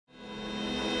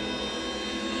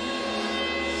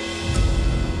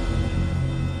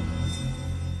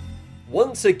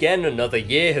Once again, another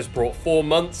year has brought 4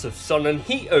 months of sun and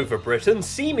heat over Britain,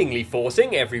 seemingly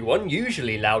forcing everyone,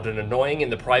 usually loud and annoying in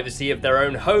the privacy of their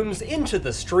own homes, into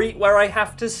the street where I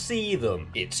have to see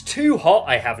them. It's too hot,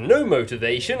 I have no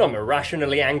motivation, I'm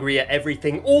irrationally angry at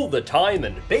everything all the time,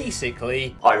 and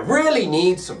basically, I really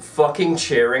need some fucking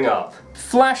cheering up.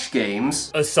 Flash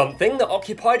games are something that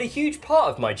occupied a huge part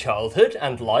of my childhood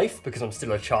and life, because I'm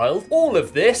still a child. All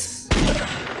of this,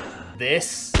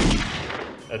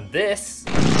 and this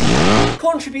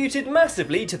contributed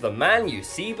massively to the man you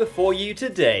see before you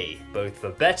today, both for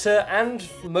better and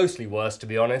mostly worse, to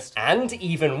be honest. And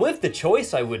even with the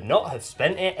choice, I would not have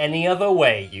spent it any other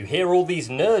way. You hear all these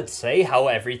nerds say how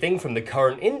everything from the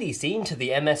current indie scene to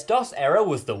the MS-DOS era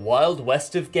was the Wild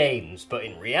West of games, but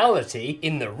in reality,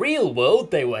 in the real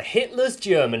world, they were Hitler's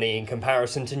Germany in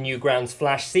comparison to Newgrounds'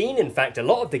 Flash scene. In fact, a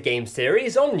lot of the game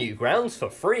series on Newgrounds,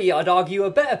 for free, I'd argue are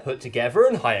better put together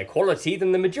and higher quality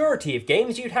than the majority of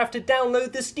games you'd have to download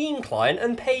the Steam client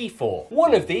and pay for.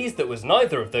 One of these that was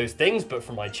neither of those things but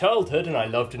from my childhood and I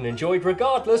loved and enjoyed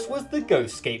regardless was the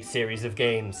Ghostscape series of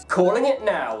games. Calling it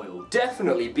now, it will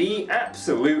definitely be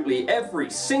absolutely every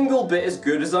single bit as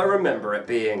good as I remember it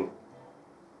being.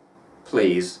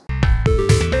 Please.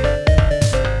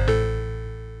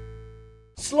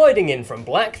 Sliding in from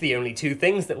black, the only two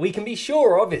things that we can be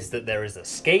sure of is that there is a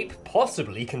scape,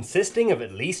 possibly consisting of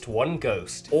at least one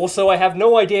ghost. Also, I have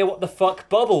no idea what the fuck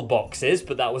Bubble Box is,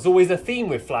 but that was always a theme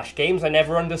with Flash games I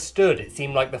never understood. It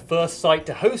seemed like the first site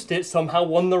to host it somehow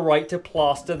won the right to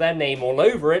plaster their name all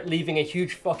over it, leaving a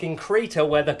huge fucking crater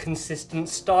where the consistent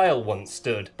style once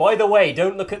stood. By the way,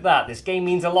 don't look at that, this game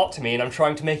means a lot to me and I'm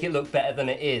trying to make it look better than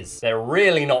it is. They're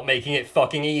really not making it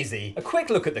fucking easy. A quick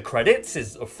look at the credits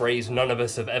is a phrase none of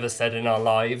us have ever said in our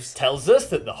lives, tells us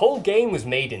that the whole game was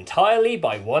made entirely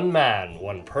by one man,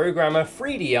 one programmer,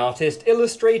 3D artist,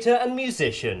 illustrator, and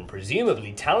musician,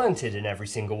 presumably talented in every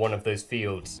single one of those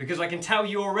fields. Because I can tell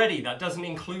you already, that doesn't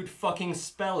include fucking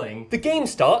spelling. The game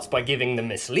starts by giving the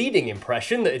misleading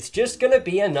impression that it's just gonna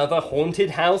be another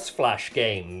haunted house Flash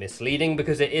game. Misleading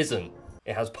because it isn't.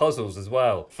 It has puzzles as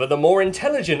well. For the more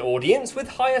intelligent audience with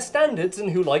higher standards and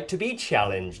who like to be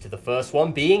challenged, the first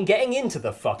one being getting into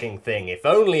the fucking thing. If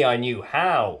only I knew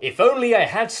how. If only I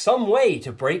had some way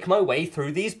to break my way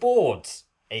through these boards.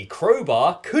 A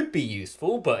crowbar could be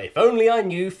useful, but if only I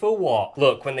knew for what.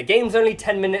 Look, when the game's only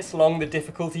 10 minutes long, the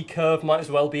difficulty curve might as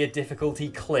well be a difficulty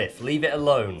cliff. Leave it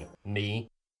alone. Me.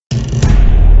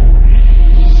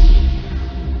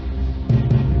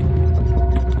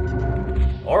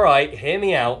 Alright, hear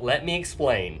me out, let me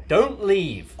explain. Don't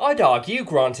leave. I'd argue,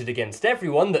 granted against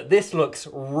everyone, that this looks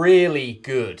really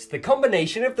good. The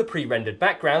combination of the pre-rendered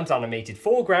backgrounds, animated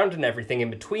foreground, and everything in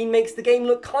between makes the game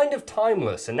look kind of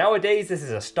timeless, and nowadays this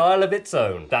is a style of its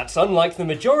own. That's unlike the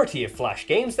majority of Flash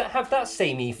games that have that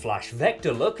samey Flash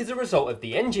vector look as a result of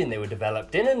the engine they were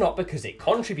developed in and not because it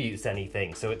contributes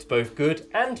anything, so it's both good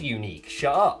and unique.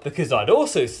 Shut up. Because I'd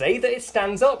also say that it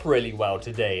stands up really well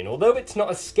today, and although it's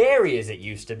not as scary as it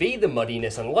used to be, the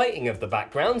muddiness and lighting of the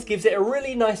backgrounds gives it a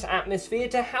really nice atmosphere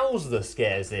to house the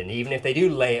scares in, even if they do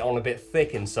lay it on a bit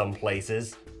thick in some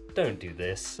places. Don't do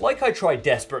this. Like I tried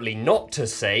desperately not to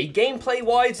say,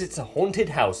 gameplay-wise, it's a haunted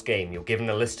house game. You're given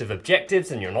a list of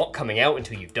objectives and you're not coming out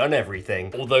until you've done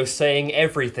everything. Although saying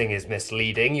everything is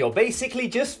misleading, you're basically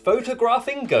just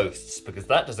photographing ghosts, because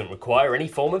that doesn't require any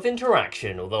form of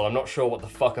interaction, although I'm not sure what the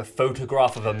fuck a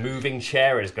photograph of a moving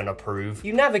chair is gonna prove.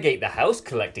 You navigate the house,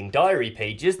 collecting diary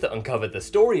pages that uncover the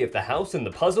story of the house and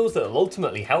the puzzles that will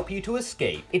ultimately help you to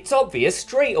escape. It's obvious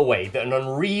straight away that an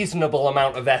unreasonable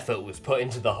amount of effort was put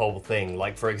into the whole thing,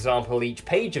 like for example each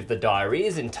page of the diary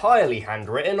is entirely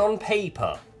handwritten on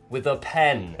paper. With a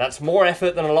pen. That's more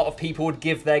effort than a lot of people would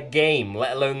give their game,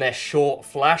 let alone their short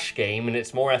Flash game, and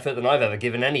it's more effort than I've ever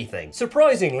given anything.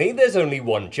 Surprisingly, there's only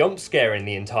one jump scare in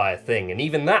the entire thing, and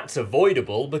even that's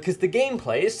avoidable because the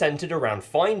gameplay is centered around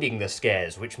finding the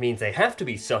scares, which means they have to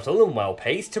be subtle and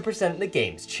well-paced to present the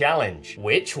game's challenge.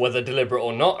 Which, whether deliberate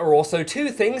or not, are also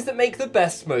two things that make the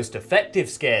best, most effective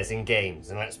scares in games,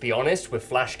 and let's be honest, with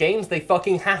Flash games, they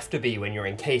fucking have to be when you're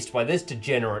encased by this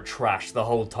degenerate trash the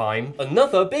whole time.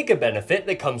 Another bigger benefit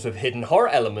that comes with hidden horror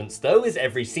elements though is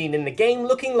every scene in the game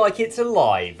looking like it's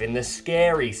alive in the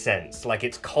scary sense, like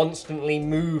it's constantly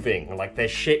moving, like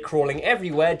there's shit crawling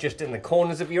everywhere just in the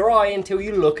corners of your eye until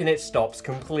you look and it stops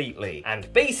completely.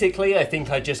 And basically I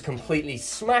think I just completely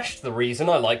smashed the reason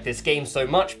I like this game so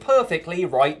much perfectly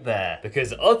right there,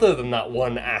 because other than that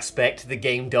one aspect the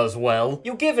game does well,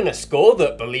 you're given a score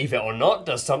that, believe it or not,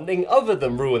 does something other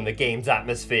than ruin the game's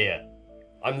atmosphere.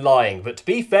 I'm lying, but to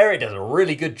be fair, it does a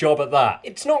really good job at that.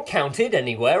 It's not counted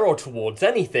anywhere or towards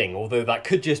anything, although that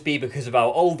could just be because of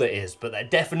how old it is, but there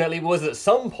definitely was at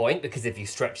some point, because if you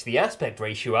stretch the aspect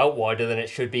ratio out wider than it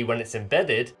should be when it's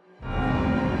embedded.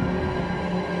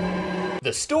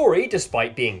 The story,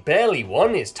 despite being barely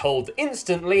one, is told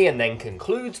instantly and then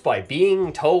concludes by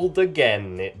being told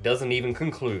again. It doesn't even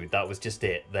conclude, that was just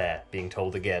it, there, being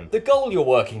told again. The goal you're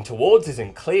working towards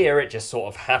isn't clear, it just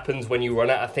sort of happens when you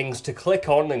run out of things to click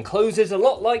on and closes a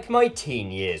lot like my teen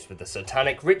years with a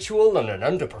satanic ritual and an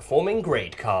underperforming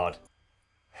grade card.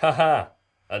 Haha.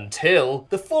 Until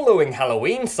the following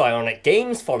Halloween, Psionic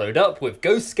Games followed up with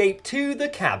Ghostscape 2 The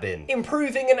Cabin,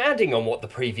 improving and adding on what the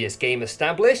previous game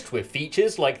established with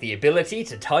features like the ability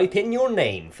to type in your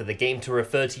name for the game to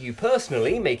refer to you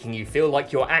personally, making you feel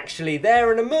like you're actually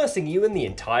there and immersing you in the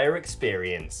entire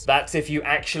experience. That's if you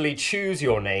actually choose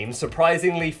your name.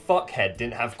 Surprisingly, Fuckhead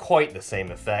didn't have quite the same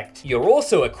effect. You're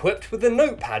also equipped with a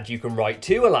notepad you can write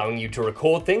to, allowing you to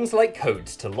record things like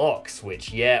codes to locks,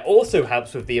 which yeah, also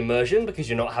helps with the immersion because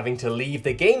you're not having to leave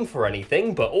the game for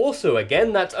anything, but also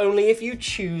again, that's only if you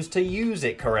choose to use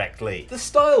it correctly. The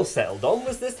style settled on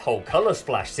was this whole colour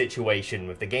splash situation,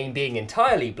 with the game being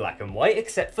entirely black and white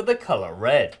except for the colour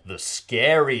red. The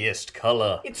scariest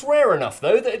colour. It's rare enough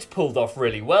though that it's pulled off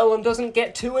really well and doesn't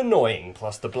get too annoying,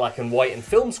 plus the black and white and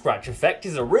film scratch effect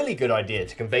is a really good idea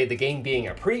to convey the game being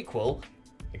a prequel.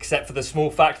 Except for the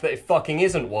small fact that it fucking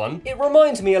isn't one. It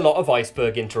reminds me a lot of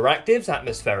Iceberg Interactive's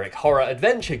atmospheric horror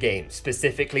adventure game,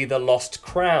 specifically The Lost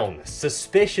Crown.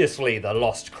 Suspiciously The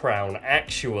Lost Crown,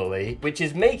 actually. Which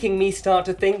is making me start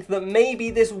to think that maybe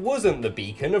this wasn't the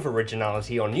beacon of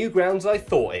originality on Newgrounds I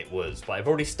thought it was, but I've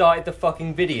already started the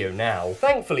fucking video now.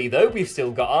 Thankfully though, we've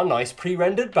still got our nice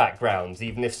pre-rendered backgrounds,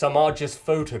 even if some are just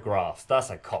photographs.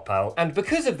 That's a cop-out. And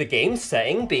because of the game's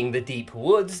setting being the deep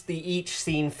woods, the each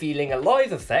scene feeling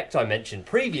alive effect I mentioned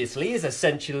previously is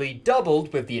essentially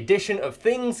doubled with the addition of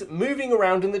things moving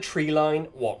around in the tree line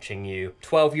watching you.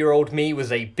 12-year-old me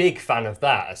was a big fan of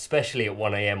that, especially at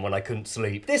 1 AM when I couldn't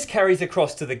sleep. This carries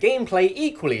across to the gameplay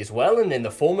equally as well, and in the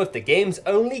form of the game's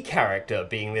only character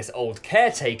being this old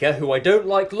caretaker who I don't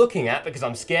like looking at because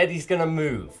I'm scared he's gonna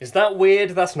move. Is that weird?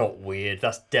 That's not weird,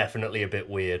 that's definitely a bit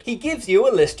weird. He gives you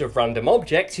a list of random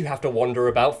objects you have to wander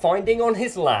about finding on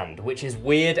his land, which is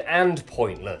weird and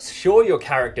pointless. Sure, your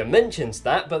character mentions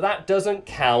that, but that doesn't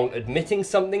count. Admitting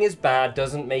something is bad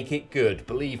doesn't make it good.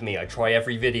 Believe me, I try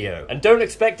every video. And don't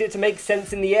expect it to make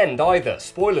sense in the end either.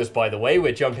 Spoilers, by the way,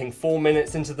 we're jumping 4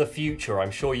 minutes into the future.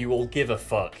 I'm sure you all give a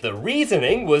fuck. The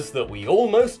reasoning was that we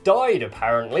almost died,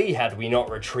 apparently, had we not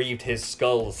retrieved his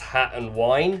skull's hat and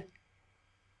wine.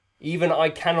 Even I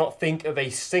cannot think of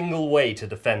a single way to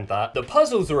defend that. The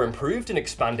puzzles are improved and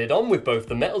expanded on with both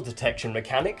the metal detection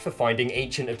mechanic for finding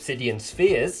ancient obsidian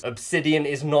spheres. Obsidian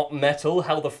is not metal,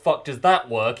 how the fuck does that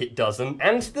work? It doesn't.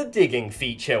 And the digging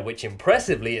feature, which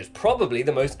impressively is probably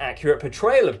the most accurate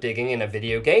portrayal of digging in a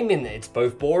video game in that it's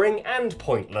both boring and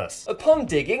pointless. Upon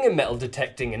digging and metal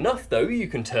detecting enough though, you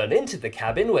can turn into the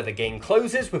cabin where the game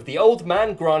closes with the old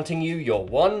man granting you your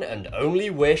one and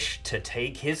only wish to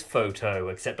take his photo,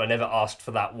 except I never asked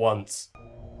for that once.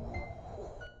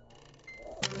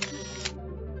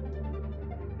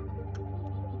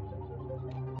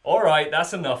 Alright,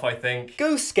 that's enough I think.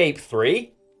 Ghostscape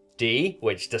 3.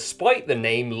 Which, despite the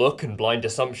name, look, and blind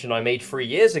assumption I made 3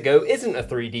 years ago, isn't a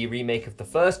 3D remake of the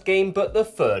first game, but the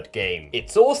third game.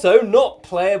 It's also not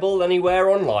playable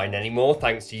anywhere online anymore,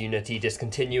 thanks to Unity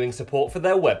discontinuing support for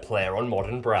their web player on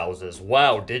modern browsers.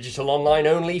 Wow, digital online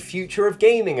only, future of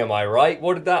gaming, am I right?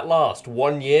 What did that last?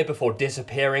 1 year before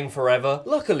disappearing forever?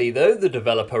 Luckily though, the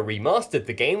developer remastered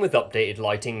the game with updated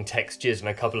lighting, textures, and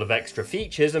a couple of extra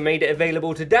features, and made it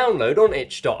available to download on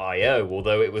itch.io,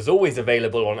 although it was always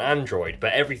available on Android,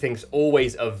 but everything's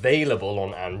always available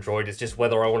on Android, it's just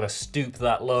whether I want to stoop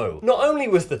that low. Not only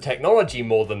was the technology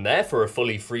more than there for a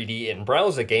fully 3D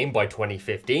in-browser game by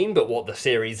 2015, but what the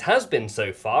series has been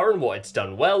so far and what it's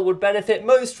done well would benefit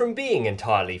most from being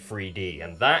entirely 3D,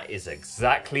 and that is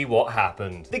exactly what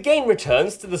happened. The game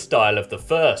returns to the style of the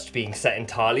first, being set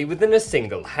entirely within a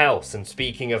single house, and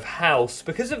speaking of house,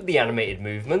 because of the animated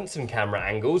movements and camera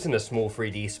angles in a small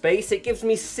 3D space, it gives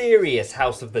me serious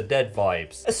House of the Dead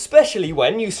vibes. Especially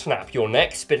when you snap your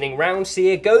neck spinning round,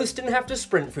 see a ghost, and have to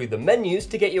sprint through the menus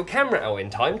to get your camera out in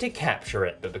time to capture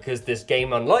it. But because this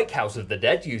game, unlike House of the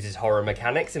Dead, uses horror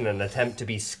mechanics in an attempt to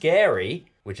be scary,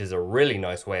 which is a really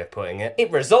nice way of putting it, it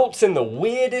results in the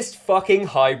weirdest fucking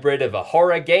hybrid of a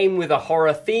horror game with a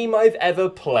horror theme I've ever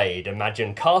played.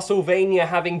 Imagine Castlevania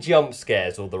having jump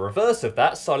scares, or the reverse of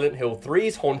that, Silent Hill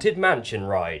 3's Haunted Mansion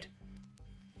ride.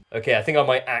 Okay, I think I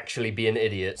might actually be an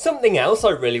idiot. Something else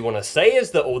I really want to say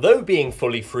is that although being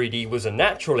fully 3D was a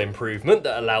natural improvement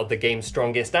that allowed the game's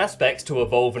strongest aspects to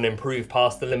evolve and improve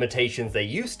past the limitations they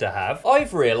used to have,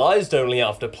 I've realised only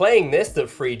after playing this that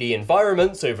 3D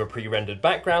environments over pre-rendered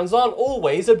backgrounds aren't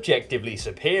always objectively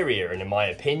superior, and in my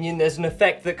opinion there's an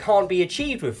effect that can't be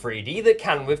achieved with 3D that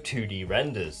can with 2D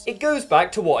renders. It goes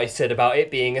back to what I said about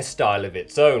it being a style of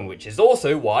its own, which is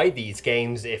also why these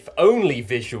games, if only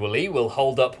visually, will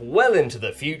hold up well into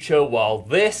the future, while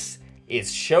this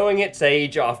is showing its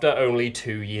age after only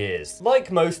 2 years.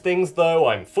 Like most things though,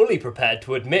 I'm fully prepared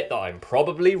to admit that I'm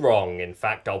probably wrong. In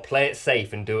fact, I'll play it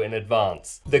safe and do it in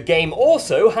advance. The game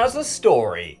also has a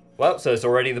story. Well, so it's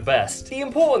already the best. The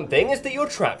important thing is that you're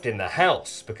trapped in the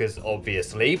house, because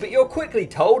obviously, but you're quickly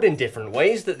told in different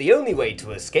ways that the only way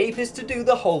to escape is to do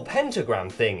the whole pentagram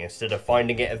thing instead of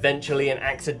finding it eventually and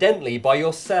accidentally by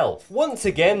yourself. Once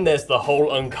again, there's the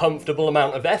whole uncomfortable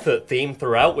amount of effort theme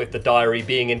throughout, with the diary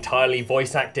being entirely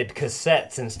voice-acted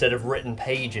cassettes instead of written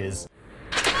pages.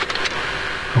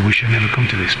 I wish I'd never come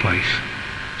to this place.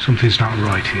 Something's not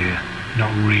right here,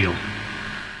 not real.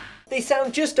 They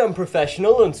sound just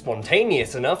unprofessional and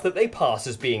spontaneous enough that they pass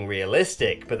as being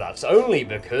realistic, but that's only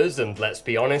because, and let's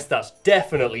be honest, that's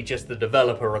definitely just the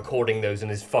developer recording those in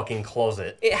his fucking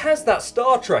closet. It has that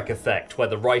Star Trek effect, where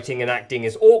the writing and acting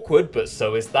is awkward, but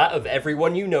so is that of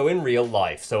everyone you know in real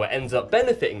life, so it ends up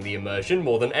benefiting the immersion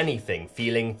more than anything,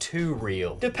 feeling too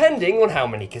real. Depending on how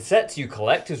many cassettes you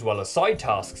collect, as well as side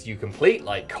tasks you complete,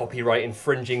 like copyright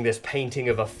infringing this painting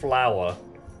of a flower.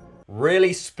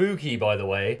 Really spooky, by the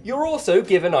way. You're also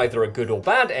given either a good or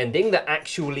bad ending that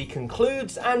actually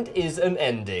concludes and is an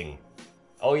ending.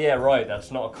 Oh yeah, right,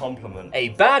 that's not a compliment. A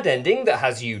bad ending that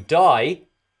has you die,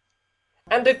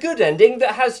 and a good ending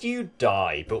that has you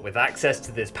die, but with access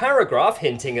to this paragraph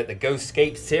hinting at the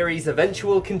Ghostscape series'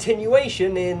 eventual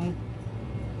continuation in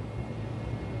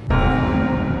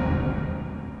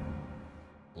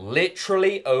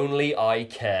literally only I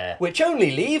care. Which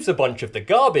only leaves a bunch of the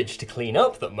garbage to clean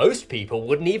up that most people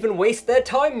wouldn't even waste their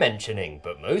time mentioning,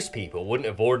 but most people wouldn't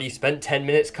have already spent 10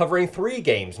 minutes covering 3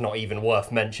 games not even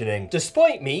worth mentioning.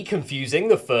 Despite me confusing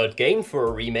the 3rd game for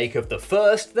a remake of the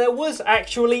 1st, there was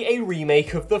actually a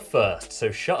remake of the 1st, so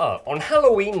shut up. On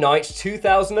Halloween night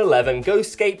 2011,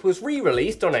 Ghostscape was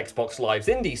re-released on Xbox Live's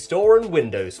Indie Store and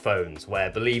Windows phones, where,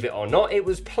 believe it or not, it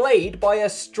was played by a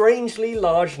strangely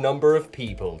large number of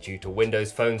people, due to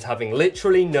Windows phones having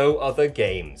literally no other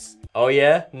games. Oh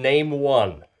yeah? Name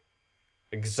one.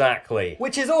 Exactly.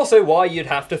 Which is also why you'd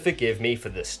have to forgive me for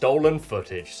the stolen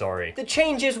footage, sorry. The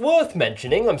changes worth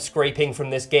mentioning I'm scraping from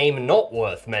this game not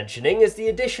worth mentioning is the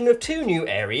addition of 2 new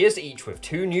areas, each with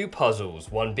 2 new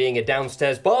puzzles, one being a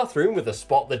downstairs bathroom with a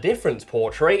spot the difference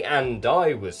portrait, and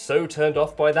I was so turned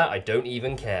off by that I don't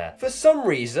even care. For some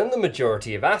reason, the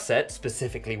majority of assets,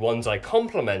 specifically ones I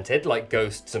complimented like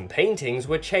ghosts and paintings,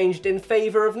 were changed in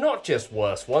favour of not just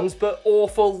worse ones, but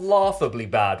awful, laughably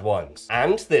bad ones.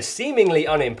 And this seemingly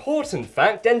unimportant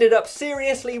fact ended up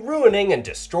seriously ruining and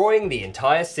destroying the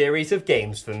entire series of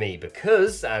games for me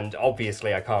because, and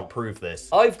obviously I can't prove this,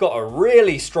 I've got a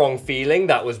really strong feeling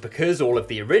that was because all of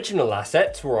the original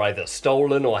assets were either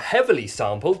stolen or heavily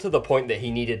sampled to the point that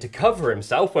he needed to cover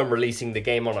himself when releasing the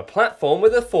game on a platform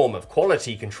with a form of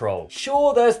quality control.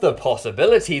 Sure, there's the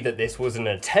possibility that this was an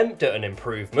attempt at an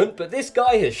improvement, but this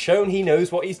guy has shown he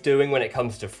knows what he's doing when it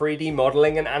comes to 3D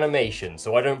modeling and animation,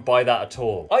 so I don't buy that at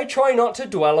all. I try not to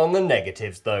dwell on the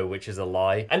negatives though, which is a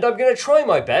lie, and I'm gonna try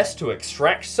my best to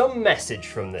extract some message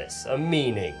from this, a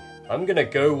meaning. I'm gonna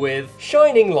go with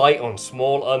shining light on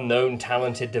small, unknown,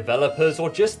 talented developers or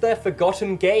just their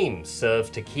forgotten games serves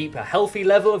to keep a healthy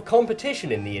level of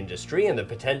competition in the industry and the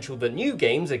potential that new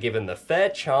games are given the fair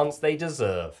chance they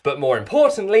deserve. But more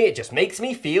importantly, it just makes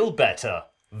me feel better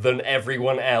than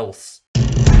everyone else.